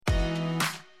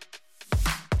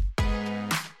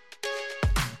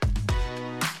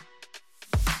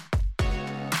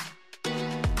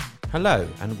Hello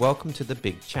and welcome to The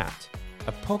Big Chat,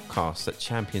 a podcast that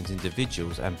champions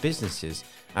individuals and businesses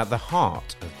at the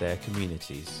heart of their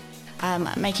communities.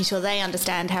 Making sure they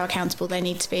understand how accountable they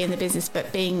need to be in the business, but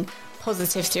being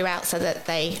positive throughout so that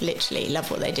they literally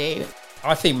love what they do.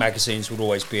 I think magazines will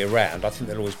always be around. I think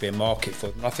there'll always be a market for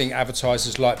them. I think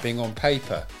advertisers like being on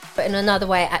paper. But in another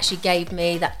way, it actually gave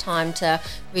me that time to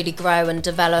really grow and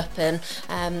develop and,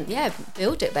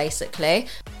 build it basically.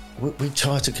 We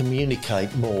try to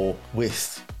communicate more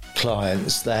with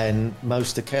clients than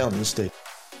most accountants do.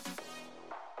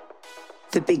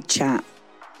 The Big Chat.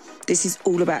 This is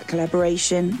all about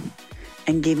collaboration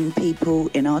and giving people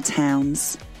in our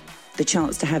towns the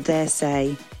chance to have their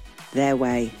say, their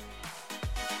way.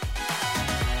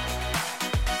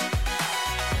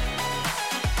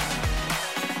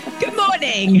 Good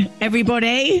morning,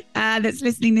 everybody that's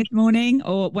listening this morning,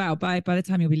 or well, by the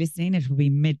time you'll be listening, it will be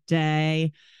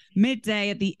midday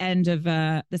at the end of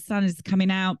the sun is coming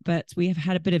out, but we have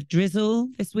had a bit of drizzle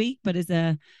this week. But as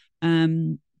a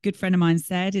good friend of mine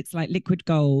said, it's like liquid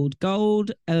gold.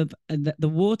 Gold of the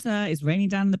water is raining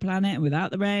down on the planet, and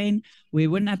without the rain, we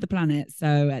wouldn't have the planet.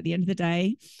 So at the end of the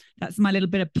day, that's my little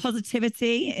bit of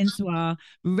positivity into our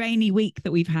rainy week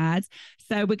that we've had.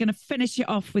 So we're going to finish it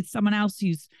off with someone else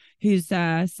who's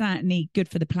certainly good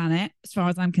for the planet, as far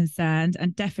as I'm concerned,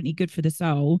 and definitely good for the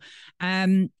soul.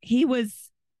 He was,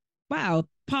 well,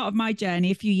 part of my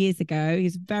journey a few years ago.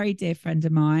 He's a very dear friend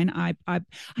of mine. I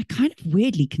kind of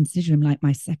weirdly consider him like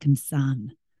my second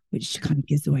son, which kind of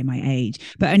gives away my age,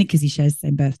 but only because he shares the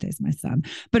same birthday as my son.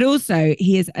 But also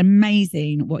he is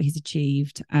amazing what he's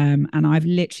achieved. And I've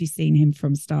literally seen him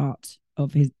from start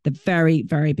of the very,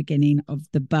 very beginning of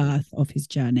the birth of his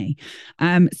journey.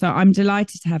 So I'm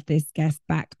delighted to have this guest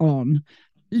back on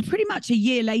pretty much a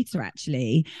year later,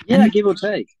 actually. Yeah, give or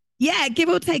take. Yeah, give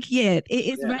or take a year.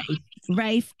 It is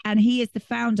Rafe, and he is the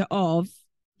founder of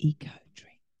IKÓ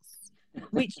Drinks,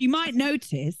 which you might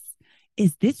notice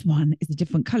is this one is a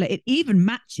different color. It even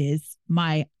matches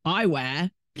my eyewear.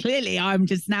 Clearly, I'm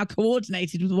just now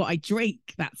coordinated with what I drink.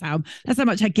 That's how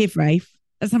much I give, Rafe.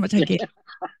 That's how much I give.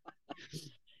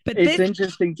 But it's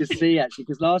interesting to see, actually,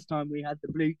 because last time we had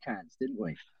the blue cans, didn't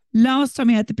we? Last time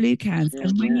we had the blue cans,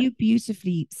 and when you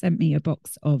beautifully sent me a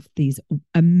box of these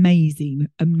amazing,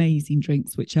 amazing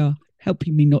drinks, which are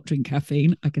helping me not drink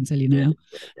caffeine, I can tell you now.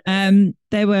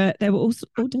 They were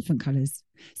all different colours.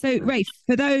 So, Rafe,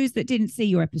 for those that didn't see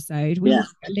your episode, we'll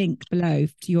put a link below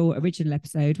to your original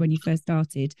episode when you first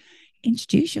started.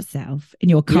 Introduce yourself in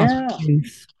your car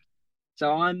booth. So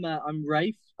I'm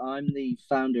Rafe. I'm the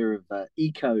founder of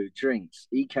IKÓ Drinks.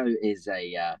 IKÓ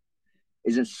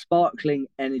is a sparkling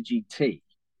energy tea.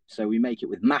 So we make it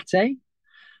with mate,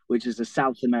 which is a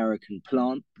South American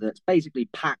plant that's basically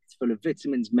packed full of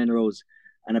vitamins, minerals,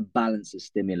 and a balance of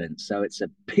stimulants. So it's a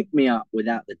pick-me-up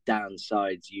without the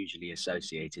downsides usually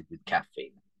associated with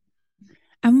caffeine.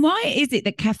 And why is it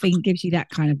that caffeine gives you that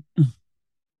kind of...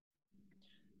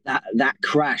 That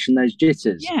crash and those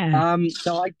jitters? Yeah.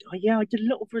 So I did a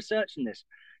lot of research on this.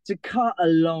 To cut a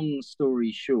long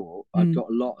story short, I've got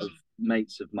a lot of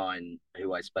mates of mine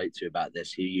who I spoke to about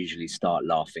this who usually start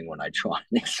laughing when I try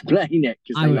and explain it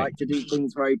because they like to do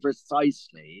things very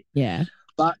precisely. Yeah.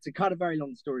 But to cut a very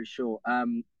long story short,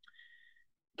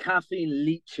 caffeine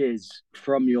leaches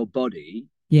from your body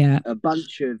a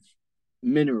bunch of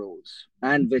minerals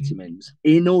and vitamins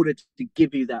in order to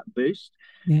give you that boost.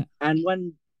 Yeah. And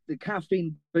when the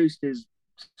caffeine boost is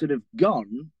sort of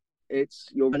gone,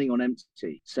 you're running on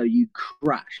empty. So you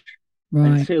crash.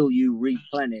 Right. Until you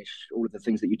replenish all of the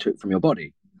things that you took from your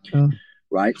body.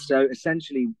 Right. So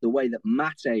essentially the way that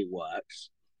mate works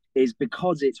is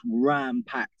because it's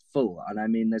ram-packed full. And I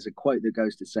mean, there's a quote that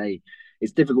goes to say,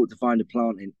 it's difficult to find a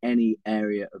plant in any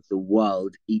area of the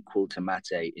world equal to mate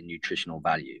in nutritional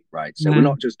value. Right. So we're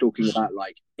not just talking about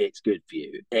like, it's good for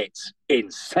you. It's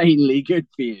insanely good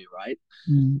for you. Right.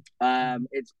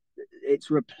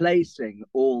 It's replacing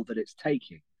all that it's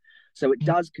taking. So it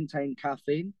does contain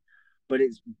caffeine, but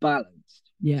it's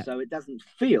balanced. Yeah. So it doesn't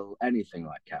feel anything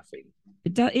like caffeine.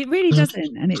 It really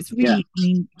doesn't. And it's really, I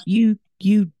mean,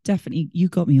 you definitely, you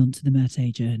got me onto the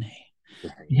mate journey.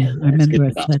 Yeah. I remember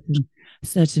a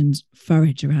certain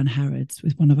forage around Harrods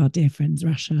with one of our dear friends,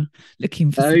 Russia,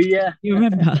 looking for you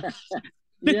remember?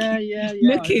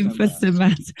 Looking for some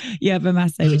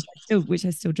Vermase, which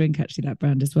I still drink, actually, that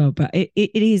brand as well. But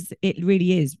it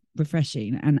really is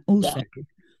refreshing. And also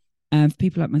for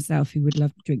people like myself who would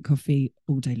love to drink coffee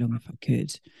all day long if I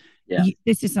could. Yeah.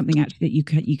 This is something actually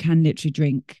that you can literally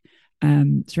drink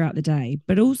throughout the day.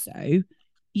 But also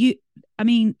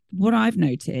what I've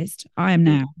noticed, I am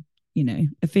now,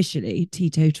 officially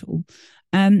teetotal,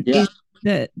 is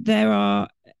that there are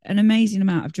an amazing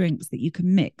amount of drinks that you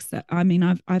can mix. That, I mean,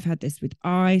 I've had this with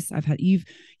ice. You've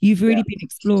really been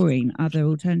exploring other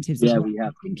alternatives. Yeah, we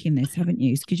have. Drinking this, haven't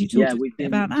you? So could you talk a bit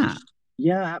about that?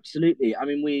 Yeah, absolutely. I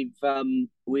mean,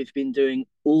 we've been doing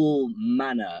all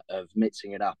manner of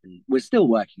mixing it up, and we're still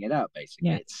working it out. Basically,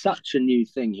 it's such a new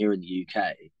thing here in the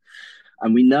UK,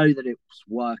 and we know that it's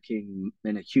working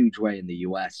in a huge way in the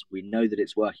US. We know that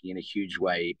it's working in a huge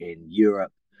way in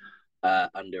Europe,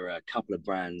 under a couple of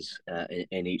brands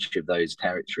in each of those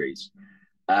territories.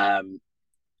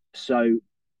 So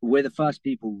we're the first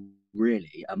people,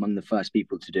 really, among the first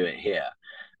people to do it here.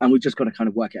 And we've just got to kind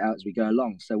of work it out as we go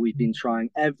along. So we've been trying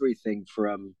everything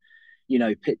from,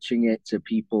 pitching it to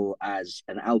people as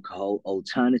an alcohol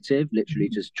alternative, literally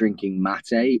just drinking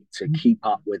mate to keep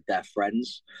up with their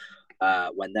friends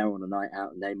when they're on a night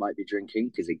out and they might be drinking,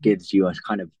 because it gives you a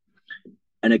kind of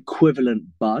an equivalent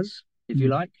buzz, if you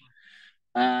like.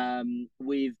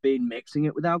 We've been mixing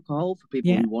it with alcohol for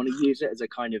people who want to use it as a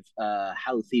kind of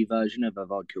healthy version of a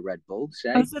vodka Red Bull,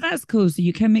 say. Oh, so that's cool. So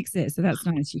you can mix it. So that's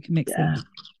nice. You can mix it.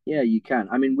 Yeah, you can.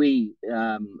 I mean, we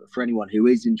for anyone who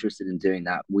is interested in doing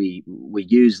that, we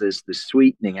use this the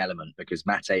sweetening element, because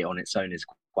mate on its own is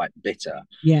quite bitter.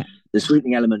 Yeah. The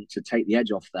sweetening element, to take the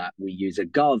edge off that, we use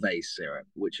agave syrup,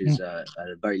 which is a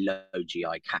very low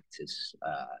GI cactus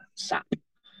sap,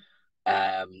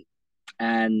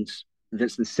 and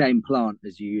that's the same plant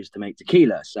as you use to make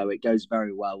tequila, so it goes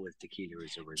very well with tequila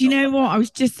as a result. Do you know what I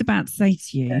was just about to say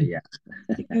to you? Yeah.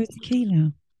 It goes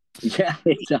tequila. Yeah,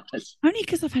 it does. Only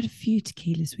because I've had a few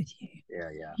tequilas with you.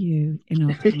 Yeah. You in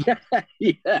our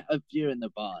yeah, a few in the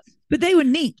past. But they were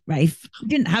neat, Rafe. We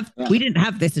didn't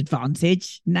have this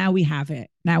advantage. Now we have it.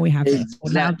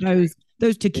 Well, now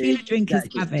those tequila drinkers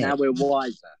have it. Now we're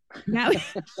wiser. Now,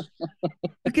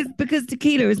 because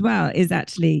tequila as well is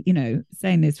actually,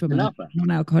 saying this from a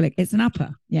non-alcoholic, it's an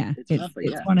upper. Yeah,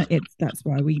 that's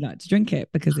why we like to drink it,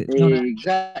 because it's not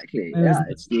exactly.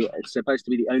 It's supposed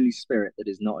to be the only spirit that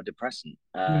is not a depressant.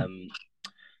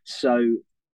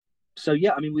 So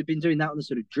yeah, I mean, we've been doing that on the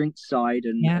sort of drink side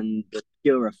and the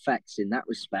pure effects in that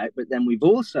respect, but then we've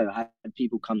also had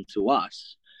people come to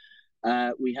us.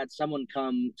 We had someone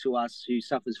come to us who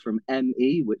suffers from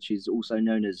ME, which is also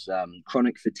known as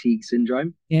chronic fatigue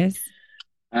syndrome. Yes.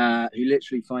 Who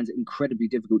literally finds it incredibly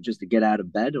difficult just to get out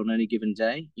of bed on any given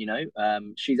day.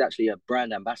 She's actually a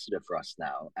brand ambassador for us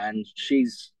now, and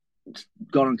she's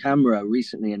gone on camera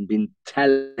recently and been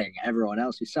telling everyone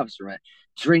else who suffers from it,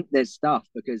 drink this stuff,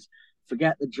 because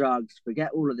forget the drugs,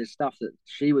 forget all of this stuff that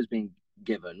she was being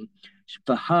given.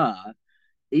 For her,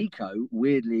 IKÓ,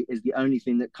 weirdly, is the only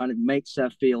thing that kind of makes her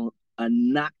feel a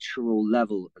natural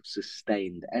level of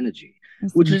sustained energy,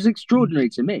 which is extraordinary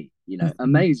to me.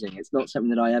 Amazing. It's not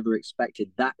something that I ever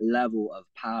expected, that level of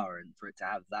power, and for it to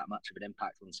have that much of an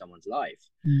impact on someone's life.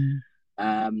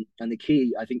 And the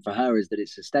key, I think, for her is that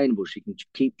it's sustainable. She can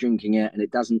keep drinking it, and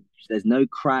there's no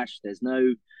crash, there's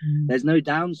no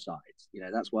downsides.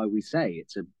 That's why we say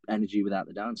it's an energy without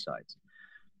the downsides.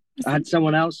 I had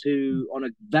someone else who, on a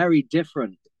very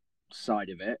different side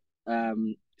of it,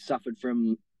 suffered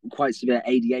from quite severe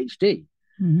ADHD.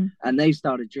 And they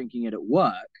started drinking it at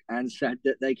work and said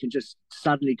that they can just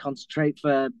suddenly concentrate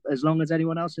for as long as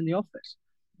anyone else in the office,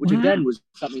 which again was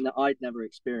something that I'd never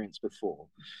experienced before.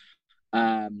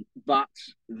 But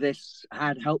this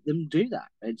had helped them do that.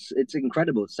 It's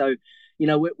incredible. So,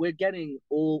 we're getting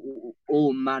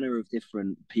all manner of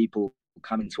different people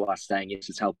coming to us saying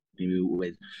it's helping me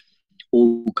with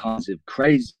all kinds of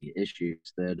crazy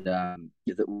issues that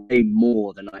way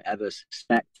more than I ever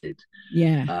suspected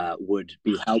would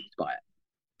be helped by it.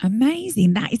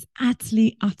 Amazing. That is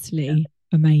utterly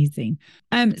amazing.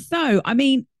 So I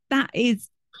mean, that is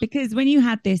because when you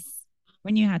had this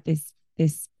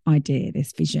idea,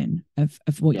 this vision of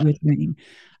what you were doing,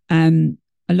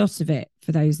 a lot of it,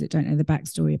 for those that don't know the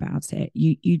backstory about it,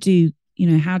 you do,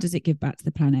 how does it give back to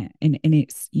the planet? And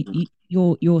it's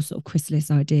your sort of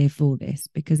chrysalis idea for this,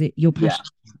 because you're passionate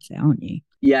about it, aren't you?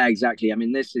 Yeah, exactly. I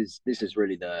mean, this is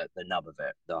really the nub of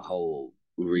it. The whole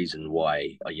reason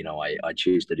why I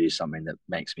choose to do something that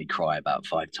makes me cry about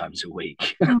 5 times a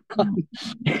week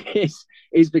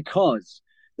is because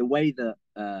the way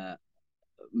that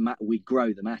we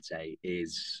grow the mate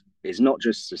is not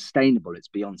just sustainable, it's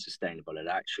beyond sustainable. It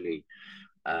actually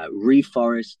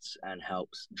reforests and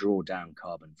helps draw down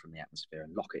carbon from the atmosphere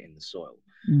and lock it in the soil.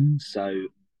 So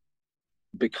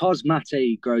because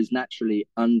mate grows naturally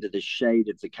under the shade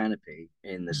of the canopy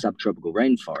in the subtropical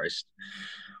rainforest,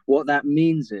 what that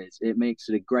means is it makes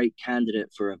it a great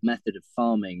candidate for a method of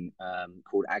farming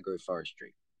called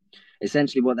agroforestry.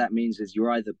 Essentially, what that means is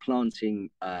you're either planting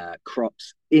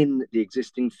crops in the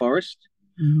existing forest,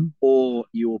 or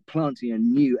you're planting a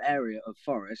new area of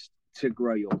forest to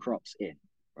grow your crops in,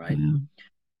 right?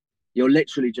 You're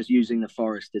literally just using the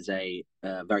forest as a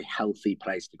very healthy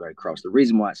place to grow crops. The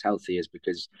reason why it's healthy is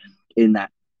because in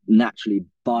that naturally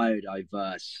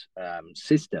biodiverse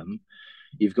system,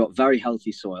 you've got very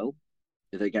healthy soil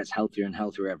that gets healthier and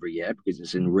healthier every year because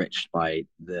it's enriched by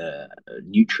the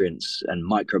nutrients and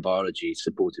microbiology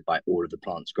supported by all of the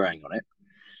plants growing on it.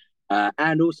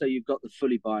 And also you've got the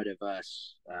fully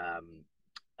biodiverse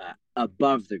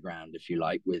above the ground, if you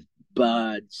like, with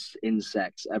birds,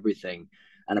 insects, everything,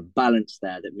 and a balance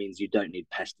there that means you don't need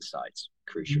pesticides,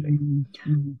 crucially.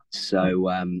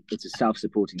 So it's a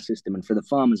self-supporting system. And for the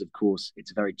farmers, of course,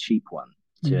 it's a very cheap one.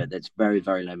 That's very,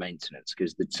 very low maintenance,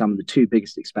 because some of the two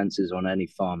biggest expenses on any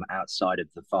farm outside of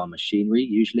the farm machinery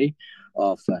usually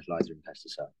are fertilizer and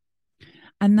pesticide.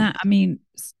 And that, I mean,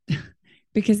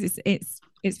 because it's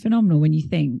phenomenal when you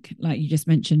think, like you just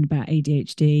mentioned about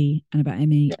ADHD and about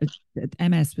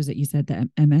MS, was it you said that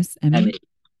MS? ME?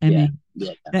 That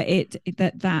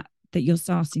you're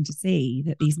starting to see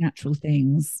that these natural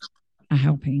things are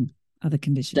helping other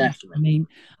conditions. Definitely.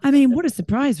 I mean, what a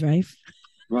surprise, Rafe.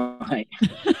 Right.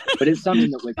 But it's something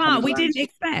that we're coming we didn't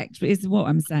expect, is what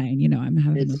I'm saying. You know,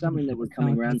 it's something that we're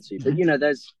coming around to. But you know,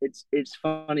 it's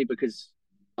funny because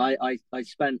I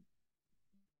spent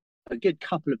a good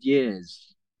couple of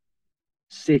years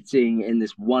sitting in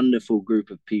this wonderful group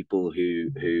of people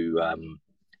who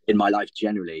in my life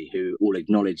generally, who all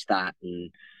acknowledge that,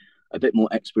 and a bit more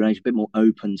explanation, a bit more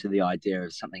open to the idea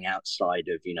of something outside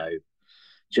of, you know,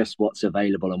 just what's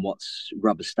available and what's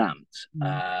rubber stamped.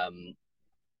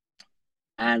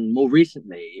 And more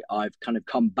recently, I've kind of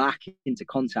come back into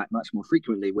contact much more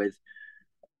frequently with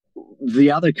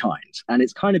the other kinds. And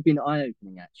it's kind of been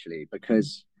eye-opening, actually,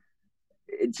 because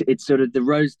it's sort of the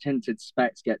rose-tinted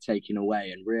specs get taken away,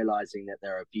 and realizing that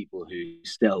there are people who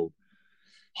still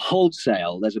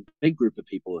wholesale, there's a big group of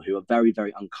people who are very,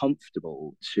 very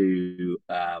uncomfortable to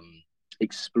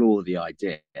explore the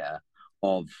idea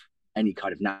of any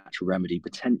kind of natural remedy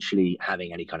potentially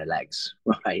having any kind of legs,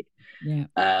 right?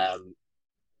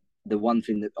 The one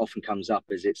thing that often comes up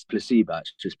is it's placebo.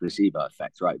 It's just placebo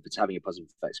effect, right? If it's having a positive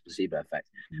effect, it's placebo effect.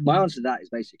 My answer to that is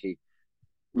basically,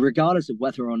 regardless of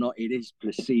whether or not it is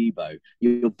placebo,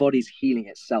 your body's healing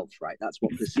itself, right? That's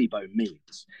what placebo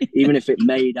means. Even if it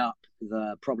made up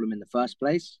the problem in the first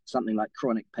place, something like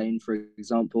chronic pain, for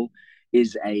example,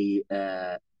 is a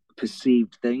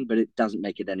perceived thing, but it doesn't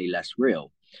make it any less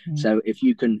real. So if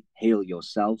you can heal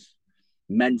yourself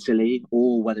mentally,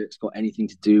 or whether it's got anything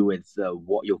to do with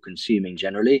what you're consuming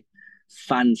generally,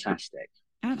 fantastic.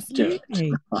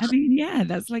 Absolutely. I mean, yeah,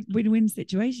 that's like win-win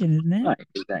situation, isn't it? Right,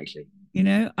 exactly. You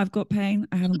know, I've got pain,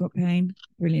 I haven't got pain.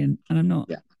 Brilliant. And I'm not.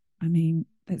 I mean,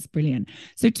 that's brilliant.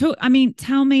 So tell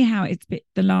me how it's been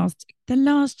the last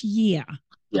year.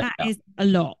 That is a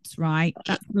lot, right?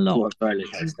 That's a lot.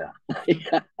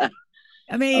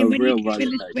 I mean, when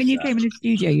you came in the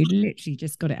studio, you literally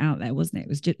just got it out there, wasn't it? It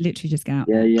was just literally just out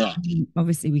there. Yeah. I mean,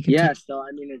 obviously, we could. Yeah. So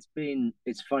I mean,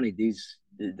 it's funny.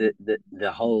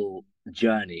 The whole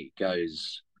journey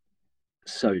goes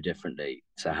so differently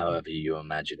to however you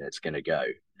imagine it's going to go.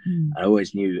 I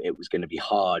always knew it was going to be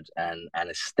hard and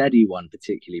a steady one,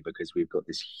 particularly because we've got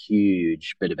this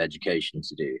huge bit of education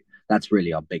to do. That's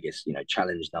really our biggest,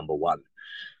 challenge number one.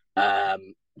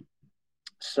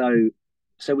 So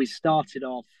we started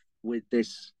off with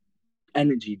this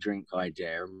energy drink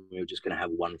idea, and we were just going to have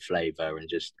one flavor and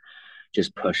just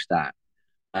push that.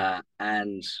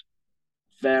 And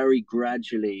very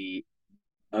gradually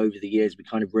over the years, we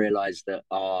kind of realized that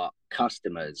our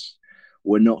customers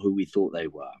were not who we thought they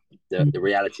were. The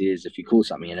reality is, if you call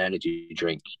something an energy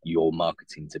drink, you're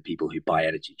marketing to people who buy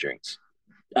energy drinks.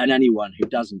 And anyone who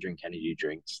doesn't drink energy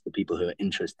drinks, the people who are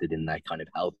interested in their kind of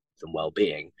health and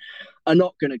well-being, are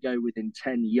not going to go within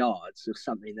 10 yards of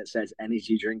something that says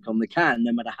energy drink on the can,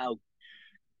 no matter how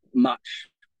much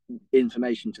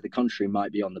information to the contrary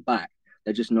might be on the back.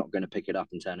 They're just not going to pick it up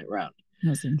and turn it around.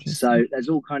 That's interesting. So there's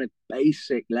all kind of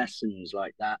basic lessons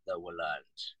like that were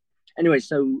learned. Anyway,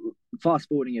 so fast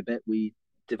forwarding a bit, we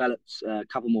developed a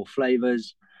couple more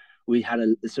flavors. We had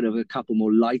a couple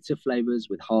more lighter flavors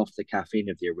with half the caffeine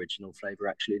of the original flavor,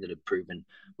 actually, that have proven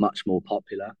much more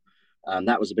popular.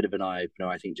 That was a bit of an eye-opener,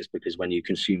 I think, just because when you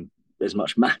consume as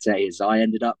much mate as I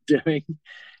ended up doing,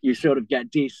 you sort of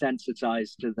get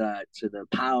desensitized to the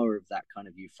power of that kind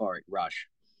of euphoric rush.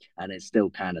 And it still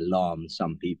can alarm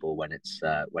some people when it's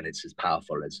as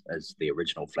powerful as the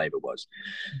original flavor was.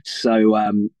 So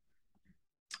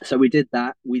we did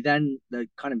that. The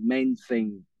kind of main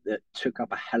thing that took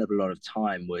up a hell of a lot of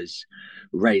time was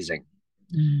raising.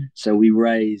 So we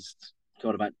raised,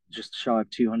 got about just shy of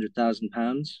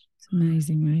 £200,000. It's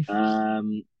amazing, Rafe.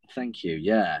 Thank you.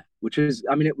 Yeah, which was,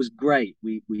 I mean, it was great.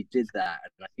 We did that,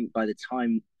 and I think by the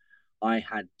time I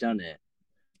had done it,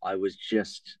 I was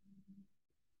just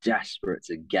desperate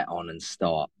to get on and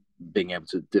start being able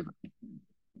to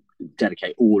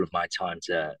dedicate all of my time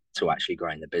to actually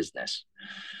growing the business,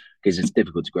 because it's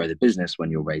difficult to grow the business when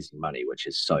you're raising money, which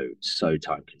is so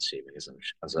time consuming,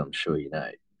 as I'm sure you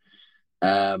know.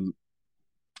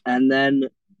 And then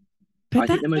but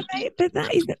can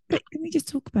we just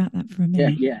talk about that for a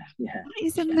minute? Yeah. That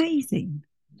is amazing.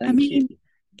 Thank you.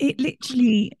 It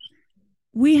literally,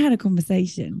 we had a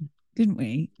conversation, didn't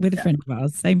we, with a friend of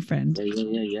ours, same friend,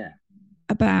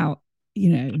 about,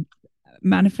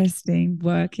 manifesting,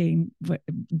 working,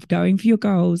 going for your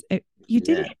goals. You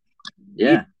did it.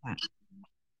 Yeah.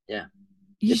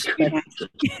 You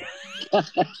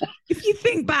if you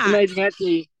think back, amazing.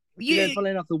 Actually, funny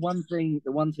enough, the one thing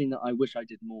that I wish I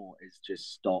did more is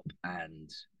just stop and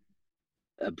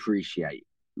appreciate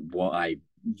what I've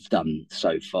done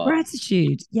so far.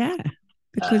 Gratitude,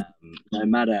 because no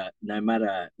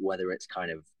matter whether it's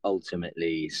kind of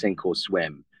ultimately sink or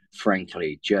swim,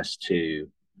 frankly, just to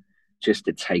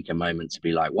take a moment to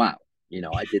be like, wow,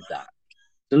 I did that.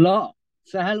 It's a lot.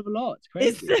 It's a hell of a lot.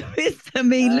 It's crazy. I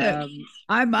mean, look,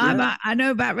 I know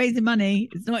about raising money.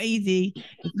 It's not easy.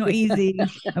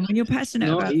 And when you're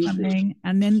passionate about something,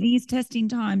 and then these testing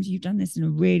times, you've done this in a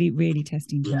really, really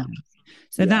testing time.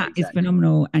 So that is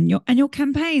phenomenal. And your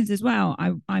campaigns as well.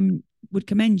 I would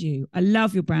commend you. I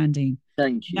love your branding.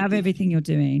 Thank you. Love everything you're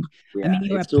doing. Yeah, I mean,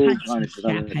 you're it's a all passionate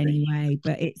kind of chap anyway,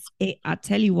 but I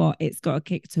tell you what, it's got a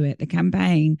kick to it. The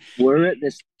campaign. We're at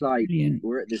this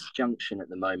junction at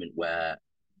the moment where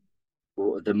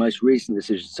the most recent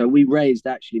decision. So we raised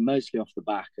actually mostly off the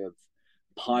back of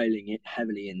piling it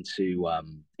heavily into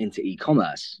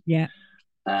e-commerce. Yeah.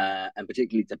 And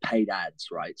particularly to paid ads,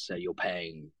 right? So you're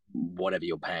paying whatever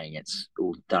you're paying. It's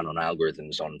all done on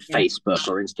algorithms on Facebook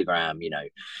or Instagram,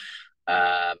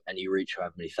 and you reach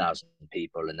however many thousand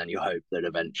people, and then you hope that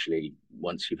eventually,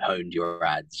 once you've honed your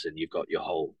ads and you've got your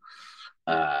whole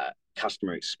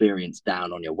customer experience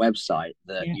down on your website,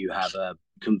 that you have a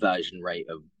conversion rate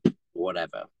of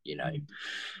whatever,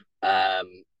 So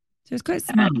it's quite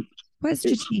smart, quite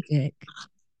strategic.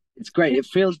 It's great. It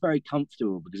feels very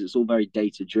comfortable because it's all very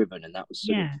data driven, and that was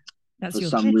sort of, for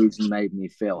some reason, made me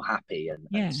feel happy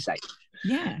and safe.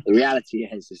 Yeah. The reality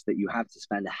is that you have to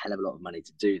spend a hell of a lot of money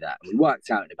to do that. And we worked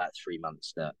out in about 3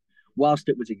 months that whilst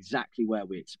it was exactly where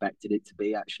we expected it to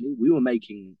be, actually, we were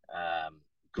making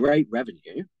great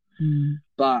revenue.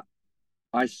 But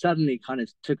I suddenly kind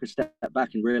of took a step back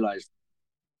and realized,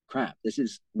 crap, this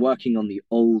is working on the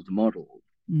old model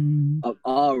of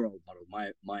our old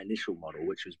model, my initial model,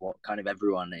 which was what kind of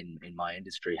everyone in my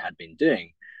industry had been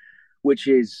doing, which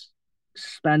is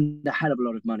spend a hell of a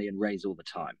lot of money and raise all the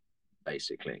time,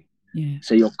 basically. Yeah.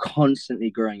 So you're constantly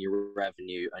growing your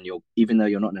revenue, and even though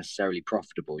you're not necessarily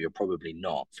profitable, you're probably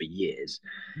not for years,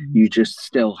 you just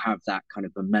still have that kind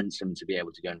of momentum to be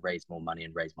able to go and raise more money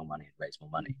and raise more money and raise more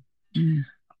money.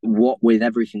 What with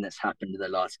everything that's happened in the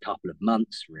last couple of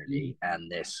months, really, and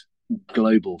this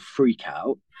global freak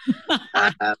out.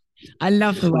 I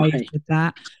love the way you did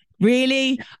that.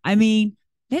 Really? I mean,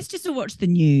 let's just watch the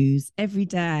news every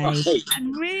day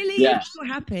and really feel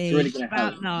happy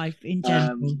about life in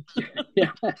general.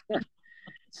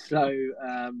 So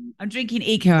I'm drinking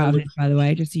IKÓ out of it, by the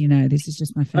way, just so you know. This is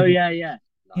just my favorite. Oh yeah.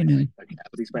 Nice. Okay, I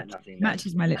would expect nothing.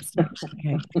 Matches my lipstick.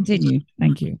 Okay, continue.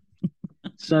 Thank you.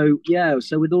 So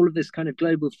with all of this kind of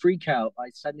global freak out, I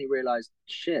suddenly realized,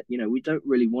 shit, we don't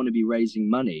really want to be raising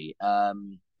money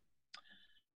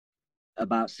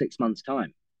about 6 months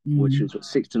time, which was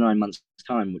 6 to 9 months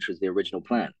time, which was the original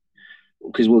plan,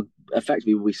 because we'll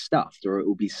be stuffed, or it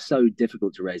will be so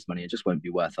difficult to raise money, it just won't be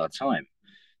worth our time.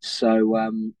 So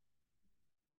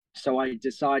I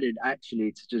decided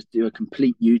actually to just do a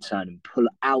complete U-turn and pull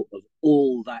out of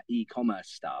all that e-commerce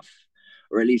stuff,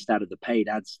 or at least out of the paid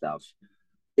ad stuff,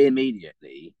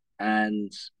 immediately, and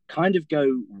kind of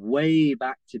go way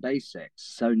back to basics.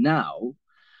 So now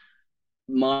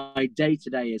my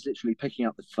day-to-day is literally picking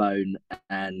up the phone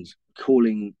and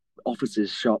calling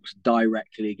offices' shops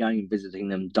directly, going and visiting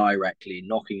them directly,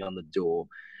 knocking on the door,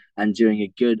 and doing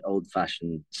a good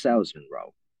old-fashioned salesman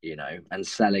role, and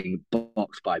selling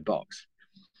box by box.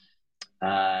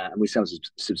 And we sell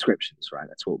subscriptions, right?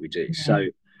 That's what we do. Yeah. So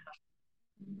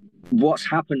what's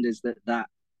happened is that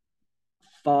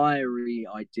fiery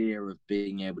idea of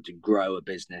being able to grow a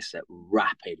business at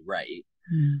rapid rate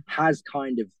has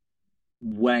kind of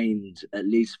waned, at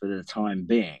least for the time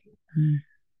being,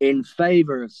 in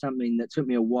favor of something that took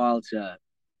me a while to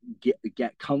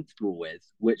get comfortable with,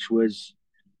 which was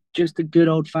just a good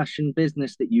old-fashioned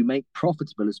business that you make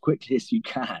profitable as quickly as you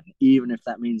can, even if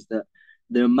that means that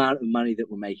the amount of money that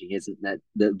we're making isn't that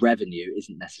the revenue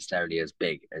isn't necessarily as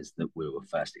big as that we were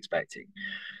first expecting.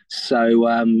 So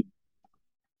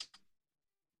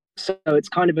so it's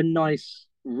kind of a nice,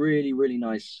 really, really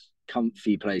nice,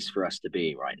 comfy place for us to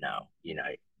be right now. You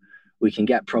know, we can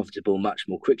get profitable much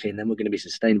more quickly, and then we're going to be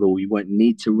sustainable. We won't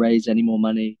need to raise any more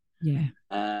money. Yeah.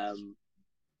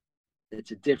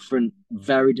 It's a different,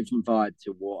 very different vibe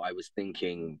to what I was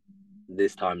thinking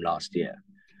this time last year,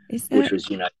 which was,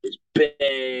 you know, this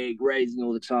big raising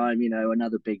all the time, you know,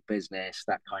 another big business,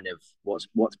 that kind of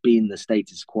what's been the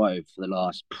status quo for the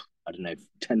last, I don't know,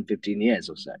 10, 15 years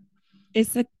or so.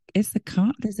 There's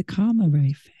a karma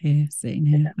Rafe here, sitting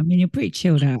here. Yeah. I mean, you're pretty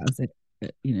chilled out as it,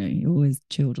 you know, you're always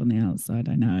chilled on the outside,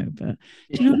 I know, but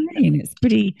do you know what I mean? It's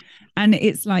pretty, and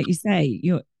it's like you say,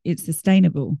 it's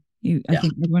sustainable. I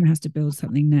think everyone has to build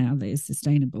something now that is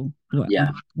sustainable,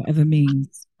 whatever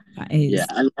means that is. Yeah,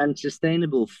 and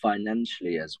sustainable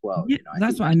financially as well. Yeah, you know,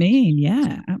 that's what I mean.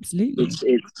 Yeah, absolutely.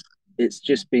 It's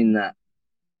just been that.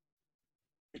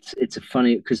 It's a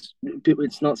funny, because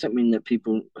it's not something that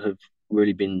people have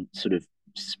really been sort of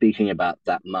speaking about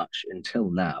that much until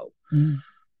now.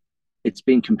 It's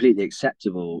been completely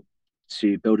acceptable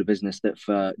to build a business that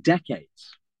for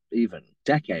decades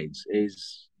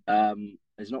is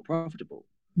not profitable.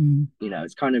 You know,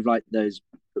 it's kind of like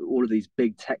all of these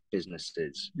big tech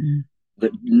businesses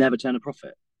that never turn a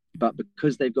profit, but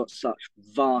because they've got such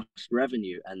vast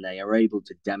revenue and they are able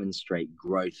to demonstrate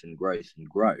growth,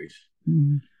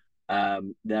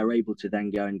 they're able to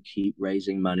then go and keep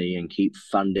raising money and keep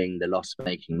funding the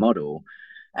loss-making model.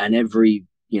 And every,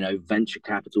 you know, venture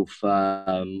capital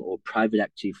firm or private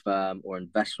equity firm or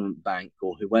investment bank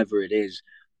or whoever it is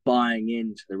buying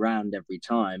into the round every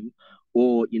time,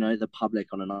 or, you know, the public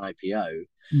on an IPO,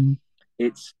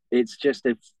 it's just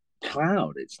a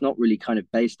cloud. It's not really kind of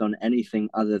based on anything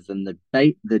other than the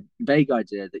vague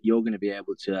idea that you're going to be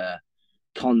able to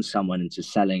con someone into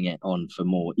selling it on for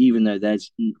more, even though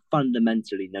there's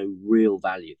fundamentally no real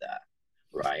value there,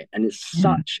 right? And it's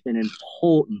such an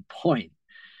important point,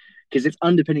 because it's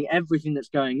underpinning everything that's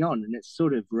going on, and it's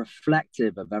sort of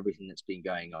reflective of everything that's been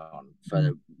going on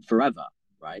for forever,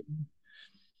 right?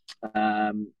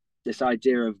 This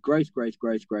idea of growth,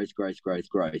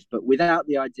 but without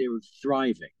the idea of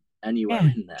thriving anywhere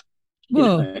in there.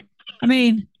 Well, I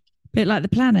mean, a bit like the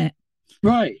planet.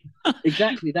 Right.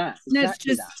 Exactly that. Let's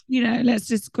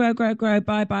just grow,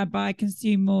 buy,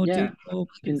 consume more, do more,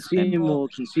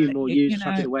 consume more, use,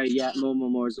 chuck it away,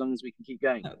 more, as long as we can keep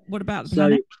going. What about the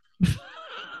planet?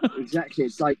 Exactly.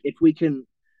 It's like if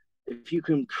you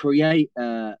can create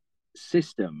a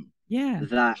system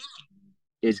that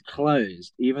is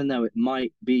closed, even though it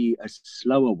might be a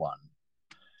slower one,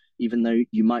 even though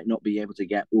you might not be able to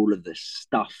get all of the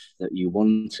stuff that you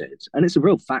wanted. And it's a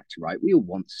real fact, right? We all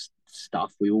want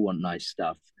stuff. We all want nice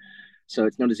stuff. So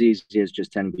it's not as easy as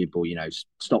just telling people, you know,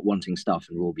 stop wanting stuff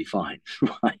and we'll all be fine,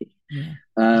 right?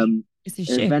 Yeah.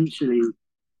 Eventually,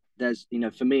 there's, you know,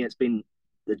 for me, it's been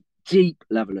the deep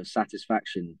level of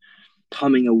satisfaction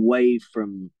coming away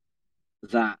from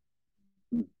that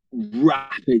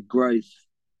rapid growth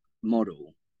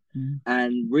model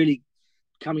and really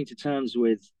coming to terms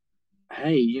with,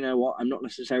 hey, you know what, I'm not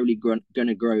necessarily going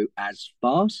to grow as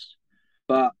fast,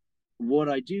 but what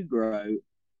I do grow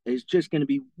is just going to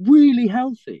be really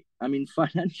healthy. I mean,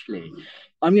 financially,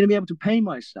 I'm going to be able to pay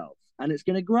myself, and it's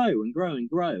going to grow and grow and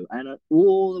grow, and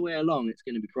all the way along it's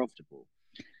going to be profitable,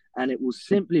 and it will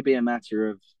simply be a matter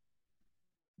of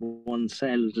one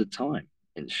sale at a time,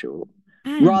 in short,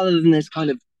 rather than this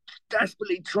kind of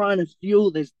desperately trying to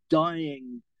fuel this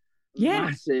dying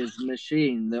massive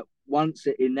machine that once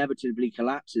it inevitably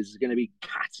collapses is going to be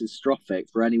catastrophic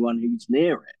for anyone who's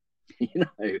near it, you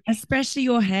know, especially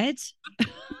your head.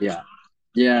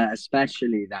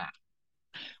 Especially that,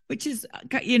 which is,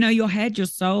 you know, your head, your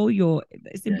soul,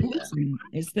 it's important.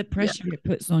 It's the pressure it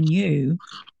puts on you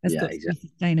that's got to be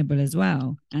sustainable as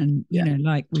well. And you know,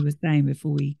 like we were saying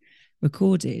before we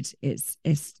recorded, it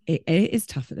is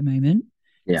tough at the moment.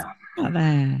 It's out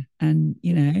there, and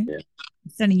you know,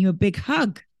 sending you a big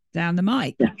hug down the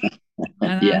mic.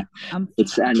 And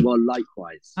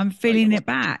likewise, I'm feeling it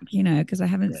back, you know, because I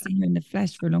haven't seen you in the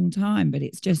flesh for a long time. But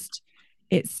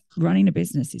it's running a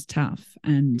business is tough,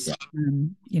 and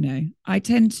you know, I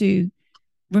tend to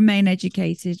remain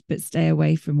educated but stay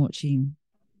away from watching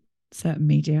certain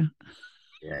media.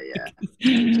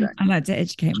 Yeah. I like to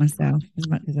educate myself as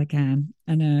much as I can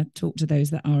and talk to those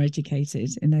that are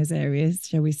educated in those areas,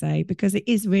 shall we say, because it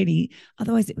is really,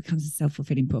 otherwise it becomes a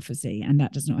self-fulfilling prophecy, and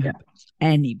that does not help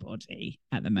anybody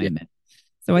at the moment.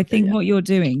 So I think what you're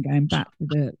doing, going back to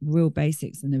the real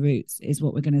basics and the roots, is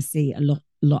what we're going to see a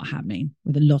lot happening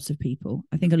with a lot of people.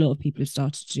 I think a lot of people have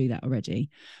started to do that already.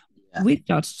 We've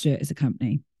started to do it as a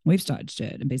company. We've started to do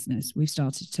it in business. We've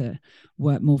started to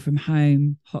work more from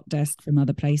home, hot desk from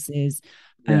other places,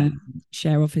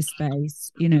 share office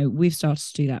space. We've started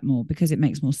to do that more because it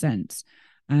makes more sense.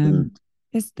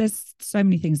 There's so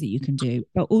many things that you can do,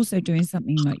 but also doing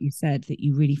something like you said that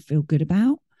you really feel good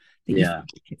about, that you feel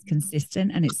it's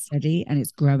consistent and it's steady and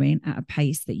it's growing at a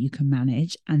pace that you can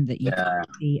manage and that you can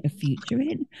see a future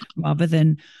in, rather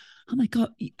than, oh my God,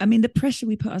 I mean, the pressure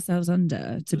we put ourselves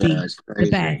under to be the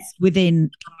best within,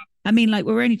 I mean, like,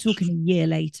 we're only talking a year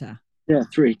later. Yeah,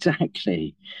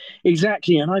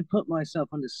 exactly. And I put myself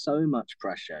under so much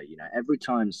pressure, every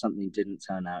time something didn't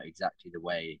turn out exactly the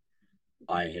way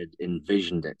I had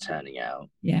envisioned it turning out.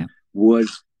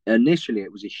 Was initially,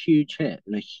 it was a huge hit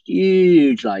and a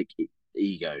huge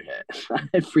ego hit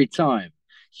every time,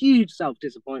 huge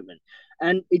self-disappointment.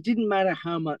 And it didn't matter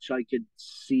how much I could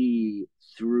see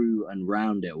through and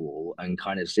round it all and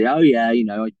kind of say, oh yeah,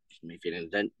 I feeling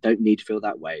don't need to feel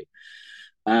that way.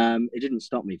 It didn't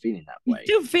stop me feeling that way. You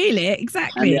still feel it,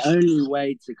 exactly. And the only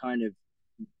way to kind of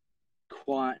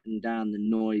quieten down the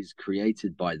noise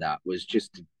created by that was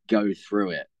just to go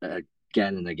through it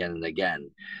again and again and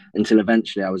again, until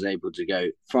eventually I was able to go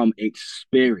from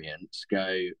experience,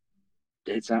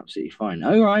 it's absolutely fine.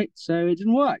 All right, so it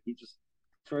didn't work. You just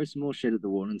throw some more shit at the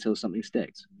wall until something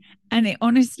sticks. And it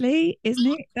honestly, isn't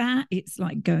it, that it's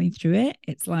like going through it?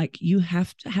 It's like you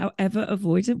have to, however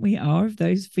avoidant we are of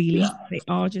those feelings, they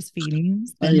are just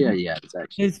feelings. Exactly.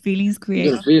 Those feelings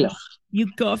create.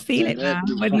 You've got to feel it, man,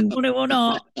 whether you want to or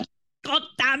not. God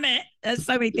damn it. There's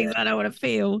so many things I don't want to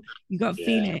feel. You got to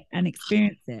feel it and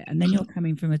experience it. And then you're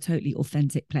coming from a totally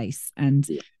authentic place. And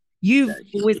you've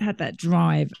always had that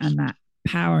drive and that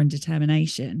power and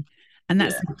determination. And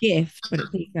that's a gift, but it's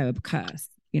also a curse.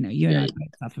 You and I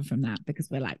both suffer from that because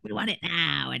we're like, we want it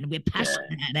now and we're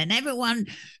passionate and everyone,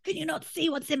 can you not see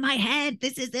what's in my head?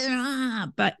 This is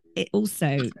but it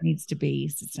also needs to be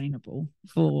sustainable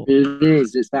for. It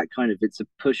is. It's that kind of, it's a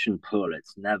push and pull.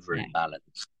 It's never in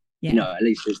balance. At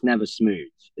least it's never smooth.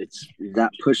 It's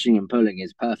that pushing and pulling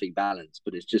is perfect balance,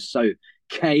 but it's just so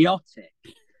chaotic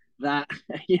that,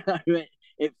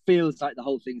 it feels like the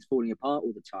whole thing's falling apart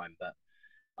all the time. But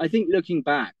I think looking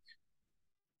back,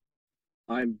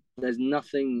 there's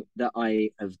nothing that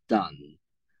I have done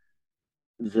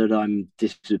that I'm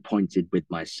disappointed with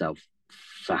myself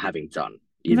for having done.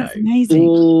 That's amazing.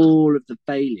 All of the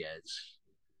failures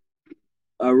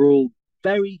are all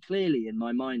very clearly in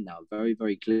my mind now, very,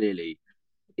 very clearly,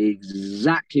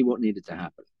 exactly what needed to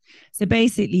happen. So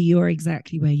basically, you're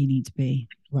exactly where you need to be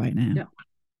right now.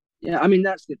 Yeah. I mean,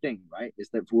 that's the thing, right? Is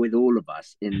that with all of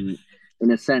us, in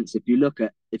a sense, if you look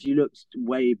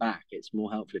way back, it's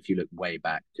more helpful if you look way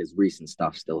back, because recent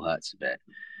stuff still hurts a bit.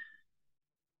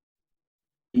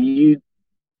 You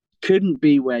couldn't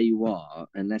be where you are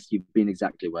unless you've been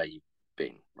exactly where you've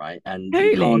been, right? And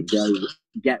you can't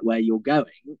get where you're going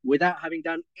without having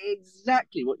done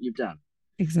exactly what you've done.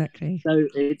 Exactly. So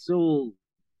it's all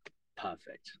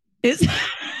perfect. It's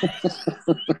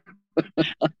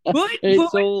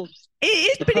all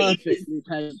perfectly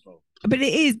painful. But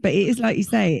it is like you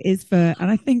say, it is for,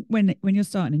 and I think when you're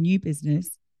starting a new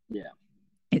business,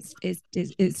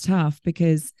 it's tough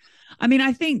because, I mean,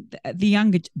 I think the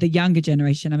younger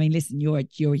generation, I mean, listen, you're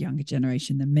a younger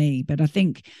generation than me, but I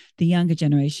think the younger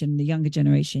generation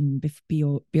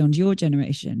beyond your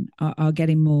generation are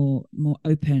getting more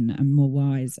open and more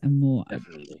wise and more.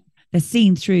 Definitely. They're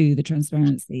seeing through the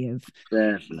transparency of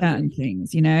certain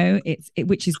things,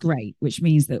 which is great, which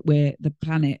means that we're the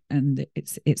planet and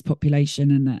its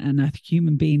population and a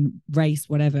human being race,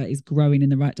 whatever, is growing in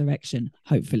the right direction,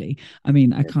 hopefully. I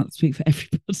mean, I can't speak for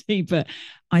everybody, but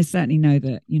I certainly know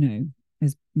that,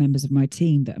 there's members of my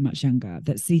team that are much younger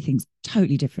that see things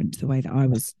totally different to the way that I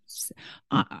was.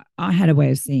 I had a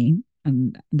way of seeing,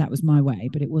 and that was my way,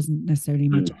 but it wasn't necessarily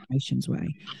my generation's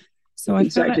way. So I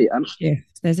feel like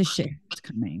there's a shift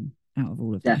coming out of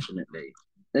all of this.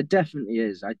 There definitely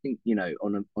is. I think,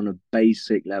 on a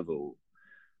basic level,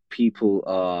 people's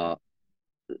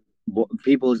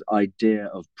idea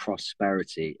of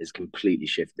prosperity is completely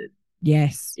shifted.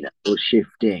 Yes. Or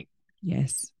shifting.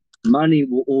 Yes. Money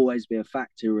will always be a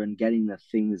factor, and getting the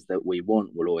things that we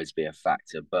want will always be a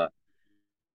factor. But,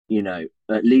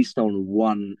 at least on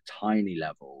one tiny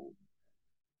level,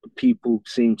 people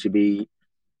seem to be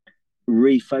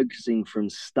refocusing from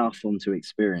stuff onto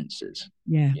experiences.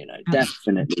 Yeah,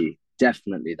 definitely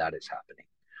that is happening.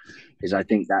 Because I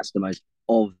think that's the most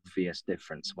obvious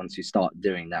difference. Once you start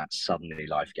doing that, suddenly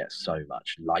life gets so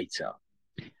much lighter.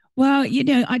 Well,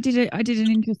 I did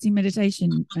an interesting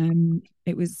meditation.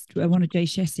 It was one of Jay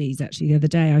Shetty's actually the other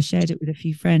day. I shared it with a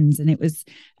few friends, and it was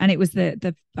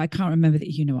the I can't remember that.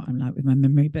 You know what I'm like with my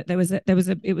memory, but it was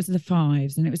the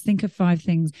fives, and it was think of 5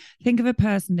 things. Think of a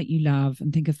person that you love,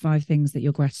 and think of 5 things that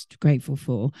you're grateful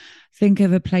for. Think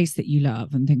of a place that you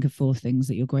love, and think of 4 things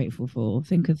that you're grateful for.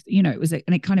 Think of it was,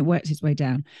 and it kind of worked its way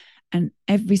down, and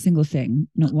every single thing,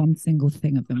 not one single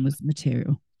thing of them was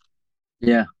material.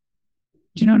 Yeah.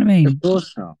 Do you know what I mean? Of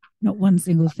course not. Not one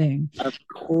single thing. Of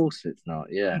course it's not.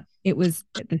 Yeah. It was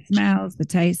the smells, the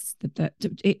tastes,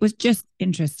 it was just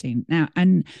interesting. Now,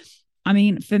 and I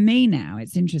mean, for me now,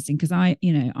 it's interesting because I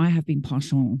have been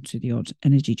partial to the odd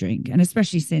energy drink, and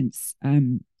especially since,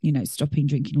 stopping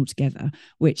drinking altogether,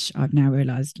 which I've now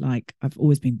realized, like, I've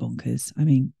always been bonkers. I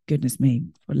mean, goodness me,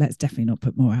 well, let's definitely not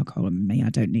put more alcohol in me. I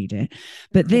don't need it.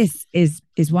 But this is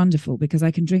wonderful because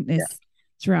I can drink this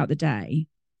throughout the day.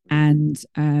 And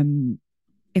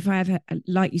if I have,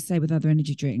 like you say, with other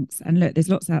energy drinks, and look, there's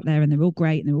lots out there and they're all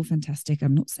great and they're all fantastic.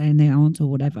 I'm not saying they aren't or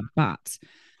whatever, but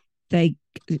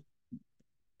it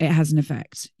has an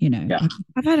effect, Yeah.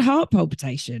 I've had heart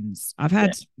palpitations. I've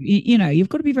had, you've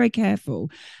got to be very careful.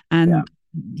 And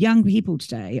young people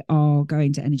today are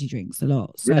going to energy drinks a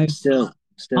lot. So still,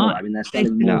 I mean, they're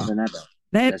selling more than ever.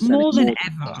 They're more than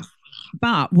ever.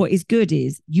 But what is good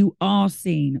is you are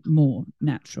seeing more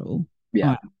natural.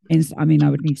 Yeah. I mean, I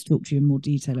would need to talk to you in more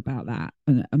detail about that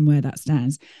and where that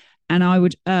stands. And I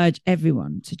would urge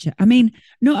everyone to check. I mean,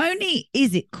 not only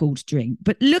is it cool to drink,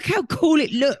 but look how cool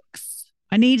it looks.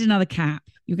 I need another cap.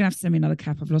 You're going to have to send me another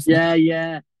cap. I've lost my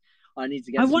cap. I need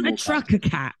to get I want a trucker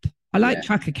cap. I like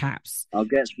trucker caps. I'll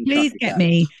get some. Please get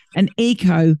me an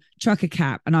IKÓ trucker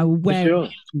cap and I will wear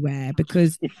it everywhere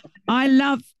because I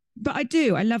love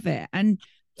it. And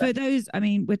for those, I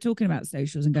mean, we're talking about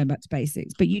socials and going back to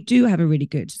basics, but you do have a really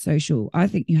good social. I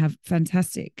think you have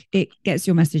fantastic. It gets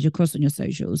your message across on your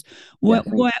socials.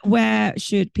 Where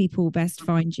should people best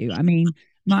find you? I mean,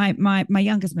 my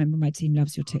youngest member of my team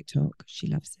loves your TikTok. She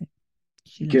loves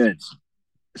it. Good.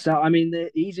 So, I mean, the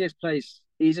easiest place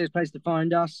to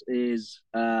find us is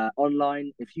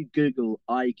online. If you Google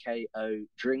IKÓ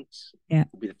Drinks, will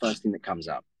be the first thing that comes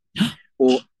up.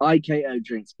 Or IKÓ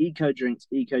Drinks, IKÓ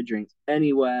Drinks,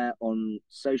 anywhere on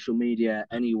social media,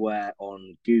 anywhere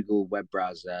on Google web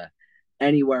browser,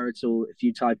 anywhere at all. If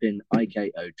you type in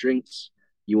IKÓ Drinks,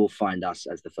 you will find us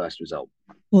as the first result.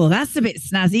 Well, that's a bit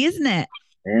snazzy, isn't it?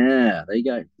 Yeah, there you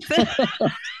go.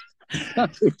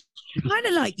 Kind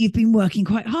of like you've been working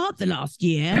quite hard the last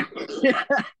year.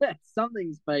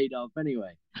 Something's paid off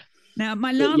anyway. Now,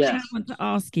 my last thing I want to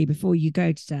ask you before you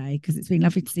go today, because it's been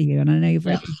lovely to see you, and I know you're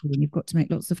very busy and you've got to make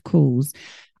lots of calls.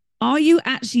 Are you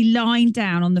actually lying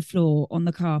down on the floor on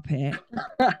the carpet,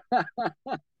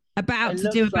 about to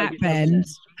do a back bend?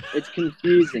 It's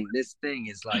confusing. This thing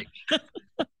is like,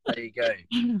 there you go.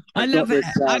 I love it.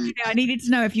 I needed to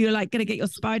know if you were like going to get your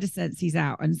spider senses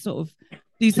out and sort of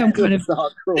do some kind of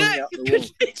start crawling up the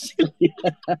wall.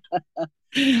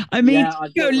 I mean,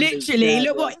 IKÓ literally,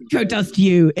 look what IKÓ does to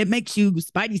you. It makes you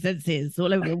spidey senses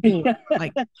all over the wall.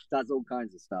 Like, does all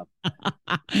kinds of stuff.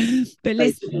 But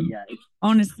listen,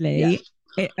 honestly,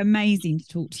 it's amazing to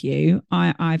talk to you.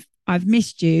 I've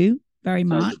missed you very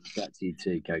much. So to you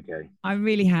too, Coco. I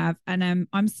really have, and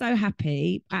I'm so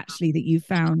happy actually that you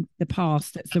found the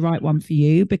path that's the right one for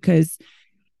you, because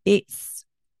it's.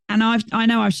 And I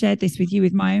know I've shared this with you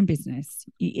with my own business.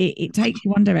 It takes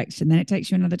you one direction, then it takes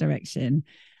you another direction.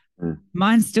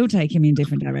 Mine's still taking me in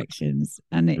different directions,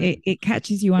 and it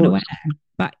catches you unaware.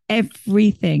 But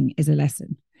everything is a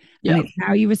lesson. And it's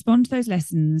how you respond to those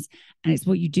lessons, and it's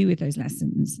what you do with those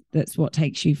lessons that's what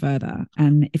takes you further.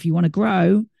 And if you want to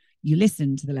grow, you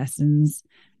listen to the lessons.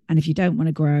 And if you don't want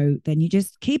to grow, then you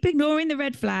just keep ignoring the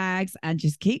red flags and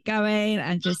just keep going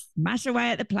and just smash away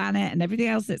at the planet and everything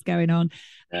else that's going on,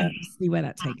 and see where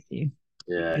that takes you.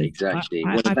 Yeah, exactly.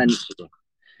 I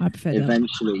prefer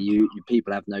eventually you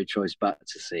people have no choice but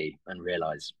to see and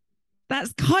realize.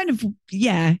 That's kind of,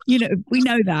 we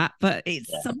know that, but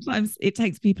it's sometimes it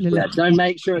takes people a little. Don't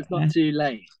make sure it's not too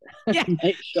late. Yeah,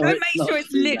 make sure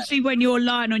it's literally when you're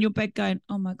lying on your bed going,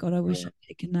 oh my God, I wish I'd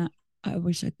taken that. I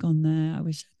wish I'd gone there. I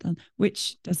wish I'd done,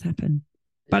 which does happen.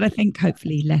 But I think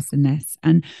hopefully less and less.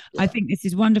 And I think this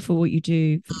is wonderful what you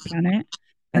do for the planet.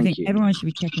 I think everyone should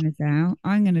be checking this out.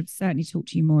 I'm going to certainly talk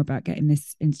to you more about getting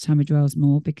this into Tunbridge Wells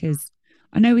more, because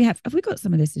I know we have we got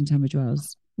some of this in Tunbridge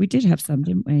Wells? We did have some,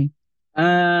 didn't we?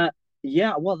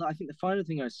 Yeah. Well, I think the final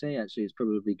thing I say actually is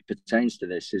probably pertains to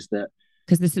this is that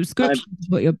because the subscription is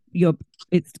what you're.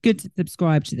 It's good to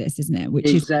subscribe to this, isn't it? Which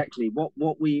exactly is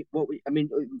what we. I mean,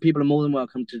 people are more than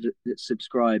welcome to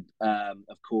subscribe,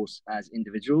 of course, as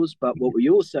individuals. But what we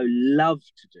also love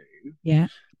to do,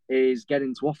 is get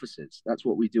into offices. That's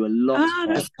what we do a lot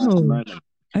of at the moment.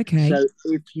 Okay. So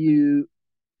if you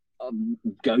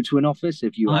go to an office,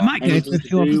 if you I are might go to a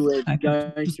few do with offices.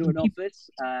 going to an office,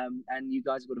 and you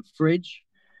guys have got a fridge,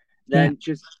 then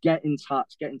just get in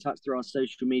touch through our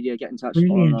social media, get in touch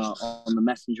on the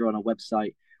messenger on our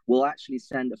website. We'll actually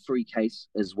send a free case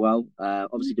as well,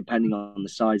 obviously depending on the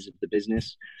size of the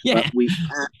business. But we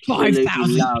absolutely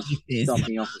love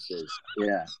stocking offices.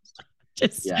 Yeah,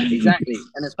 exactly.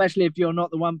 And especially if you're not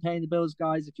the one paying the bills,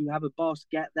 guys, if you have a boss,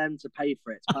 get them to pay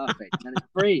for it. It's perfect. And it's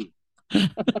free.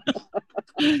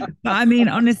 But I mean,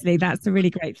 honestly, that's a really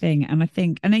great thing. And I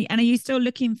think, and are you still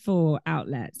looking for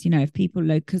outlets? You know, if people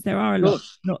look, because there are a lot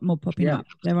more popping up.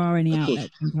 There are any outlets?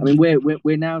 I mean,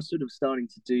 we're now sort of starting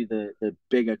to do the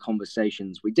bigger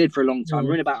conversations. We did for a long time.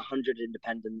 We're in about 100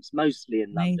 independents, mostly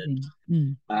in London,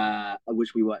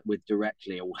 which we work with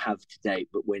directly or have to date.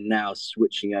 But we're now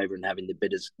switching over and having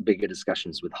the bigger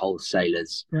discussions with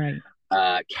wholesalers,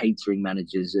 catering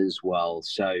managers as well.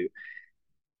 So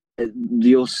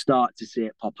you'll start to see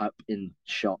it pop up in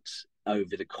shops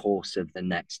over the course of the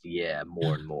next year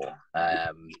more and more.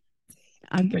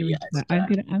 I'm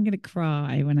gonna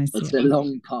cry when I see it. It's a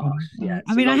long path. Yeah,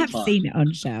 I mean, I have seen it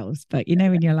on shelves, but you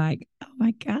know when you're like, oh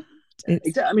my god.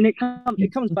 I mean, it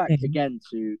comes back again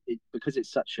to it because it's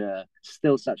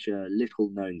still such a little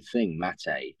known thing.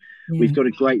 Mate, we've got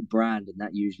a great brand, and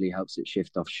that usually helps it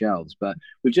shift off shelves. But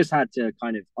we've just had to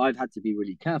I've had to be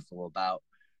really careful about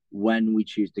when we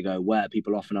choose to go where.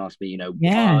 People often ask me, are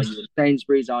you in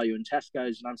Sainsbury's, are you in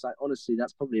Tesco's? And I'm like, honestly,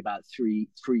 that's probably about three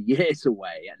years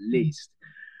away at least,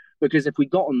 because if we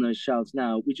got on those shelves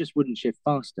now, we just wouldn't shift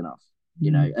fast enough,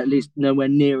 at least nowhere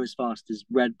near as fast as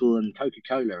Red Bull and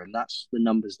Coca-Cola, and that's the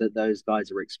numbers that those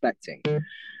guys are expecting.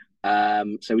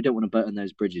 So we don't want to burn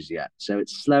those bridges yet. So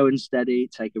it's slow and steady,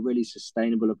 take a really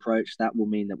sustainable approach. That will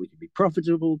mean that we can be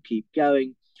profitable, keep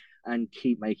going, and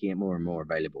keep making it more and more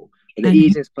available. But the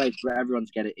easiest place for everyone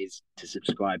to get it is to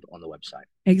subscribe on the website.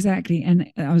 Exactly.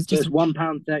 And I was just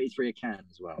 £1.33 a can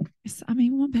as well. I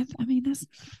mean, £1. I mean, that's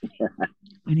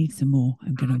I need some more.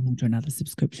 I'm going to order another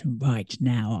subscription right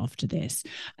now after this.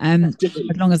 As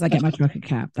long as I get my chocolate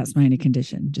cap, that's my only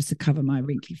condition, just to cover my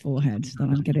wrinkly forehead that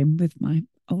I'm getting with my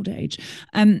old age.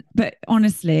 But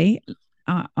honestly,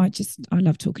 I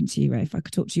love talking to you, Rafe. I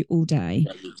could talk to you all day.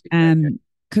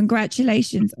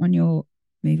 Congratulations on your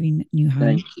moving new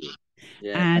home. Thank you.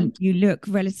 And you look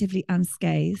relatively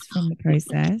unscathed from the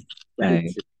process. So,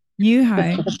 new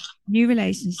home, new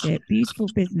relationship, beautiful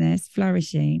business,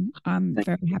 flourishing. I'm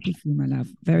very happy for you, my love.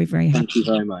 Very, very happy. Thank you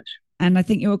very much. And I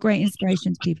think you're a great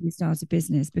inspiration to people who start a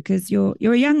business, because you're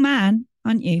a young man,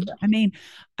 aren't you? Yeah.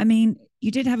 I mean, you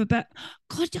did have God,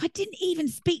 I didn't even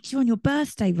speak to you on your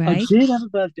birthday, Ray. I did have a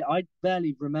birthday. I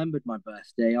barely remembered my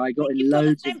birthday. I got in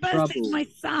loads of trouble. With my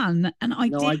son, and I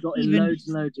got in loads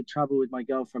and loads of trouble with my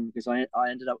girlfriend because I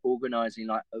ended up organising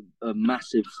like a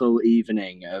massive full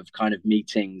evening of kind of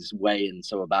meetings way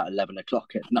until about 11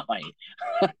 o'clock at night.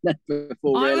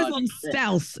 I was on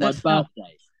stealth. My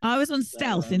birthday. I was on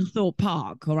stealth in Thorpe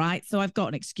Park, all right? So I've got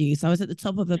an excuse. I was at the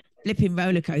top of a flipping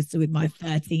roller coaster with my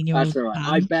 13-year-old That's all right.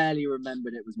 son. I barely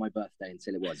remembered it was my birthday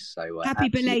until it was. So happy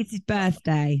belated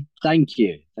birthday. Thank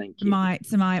you. To my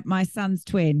son's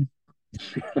twin.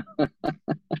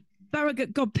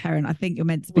 Surrogate godparent, I think you're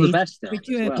meant to be. The best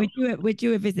we're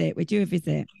due a visit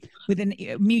with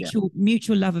a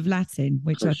mutual love of Latin,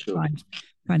 which I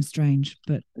find strange,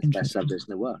 but it's the best subject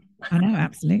in the world. I know,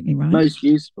 absolutely right. Most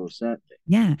useful, certainly.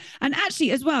 Yeah, and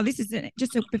actually, as well, this is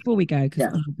just before we go,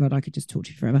 because oh my god, I could just talk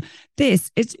to you forever.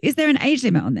 Is there an age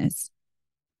limit on this?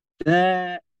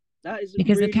 That is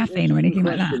because of caffeine or anything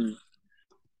like that.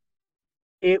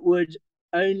 It would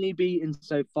only be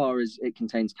insofar as it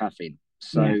contains caffeine.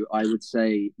 So I would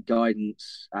say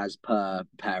guidance as per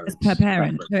parent. As per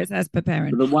parent. So it's as per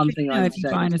parent. But the one thing I would if you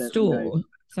buy in a store,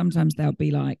 sometimes they'll be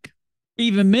like,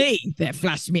 even me, they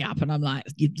flash me up, and I'm like,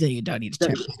 you don't need to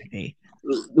check me.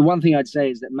 The one thing I'd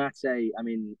say is that mate, I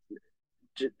mean,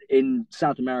 in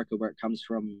South America, where it comes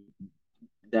from,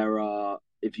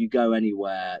 if you go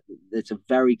anywhere, it's a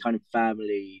very kind of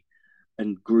family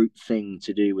and group thing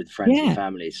to do with friends and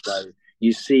family. So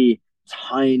you see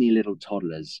tiny little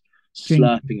toddlers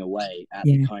slurping away at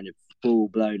the kind of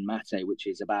full-blown mate, which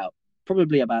is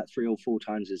probably about 3 or 4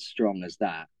 times as strong as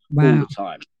that all the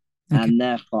time. and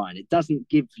they're fine. It doesn't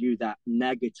give you that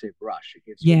negative rush. It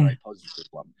gives you a very positive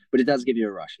one, but it does give you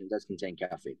a rush, and it does contain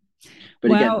caffeine.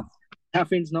 But again,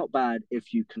 caffeine's not bad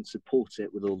if you can support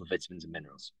it with all the vitamins and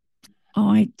minerals.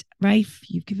 Rafe,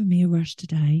 you've given me a rush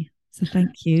today, so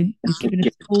thank you. You've given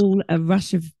us all a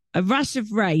rush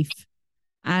of Rafe,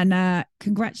 and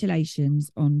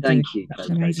congratulations on. Thank you. It's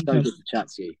so good to chat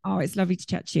to you. Oh, it's lovely to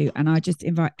chat to you, and I just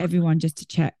invite everyone just to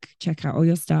check out all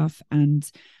your stuff, and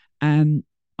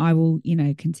I will,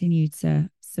 continue to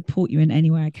support you in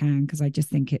any way I can, because I just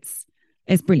think it's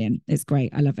brilliant. It's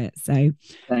great. I love it. So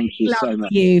thank you so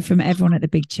much. You from everyone at the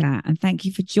Big Chat, and thank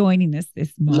you for joining us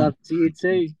this morning. Love to you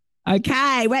too.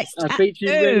 Okay, I'll speak to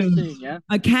you really soon, yeah?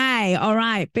 Okay, all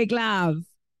right. Big love.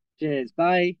 Cheers.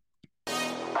 Bye.